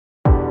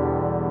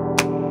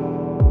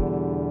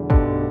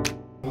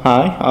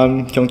Hi,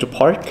 I'm Kyeongjo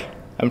Park.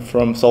 I'm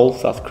from Seoul,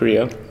 South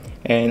Korea,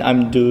 and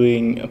I'm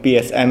doing a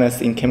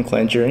BS/MS in chemical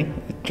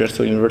engineering at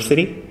Drexel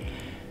University.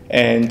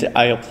 And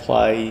I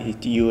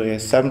applied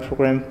UAS 7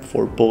 program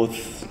for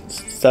both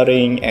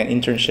studying and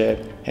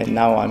internship, and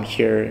now I'm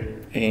here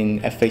in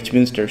FH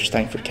Münster,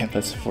 Steinfurt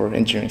campus for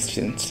engineering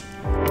students.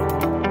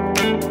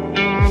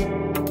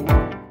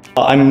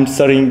 I'm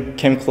studying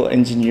chemical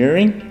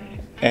engineering,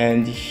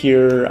 and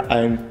here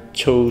I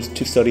chose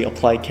to study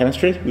applied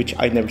chemistry, which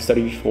I never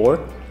studied before.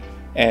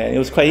 And it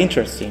was quite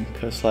interesting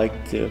because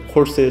the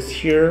courses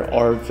here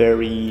are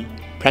very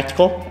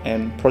practical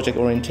and project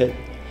oriented.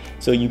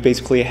 So you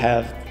basically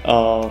have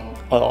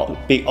a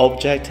big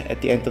object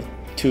at the end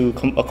to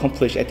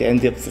accomplish at the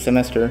end of the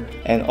semester,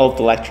 and all of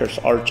the lectures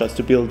are just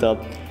to build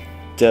up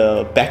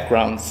the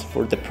backgrounds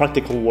for the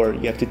practical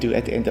work you have to do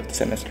at the end of the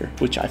semester,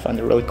 which I found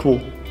really cool.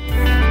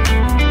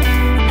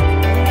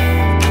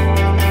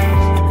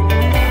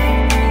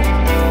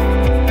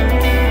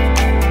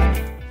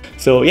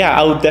 So yeah,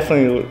 I would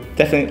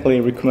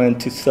definitely recommend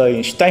to study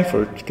in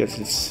Steinfurt because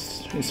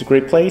it's a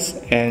great place,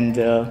 and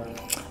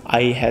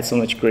I had so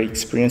much great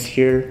experience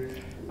here,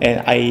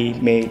 and I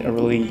made a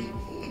really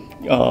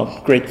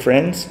great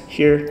friends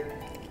here,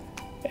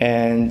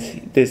 and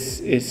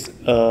this is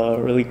a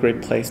really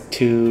great place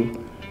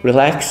to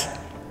relax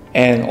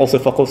and also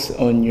focus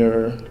on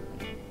your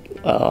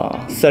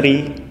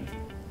study,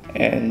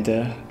 and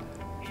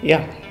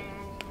yeah,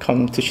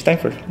 come to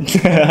Steinfurt.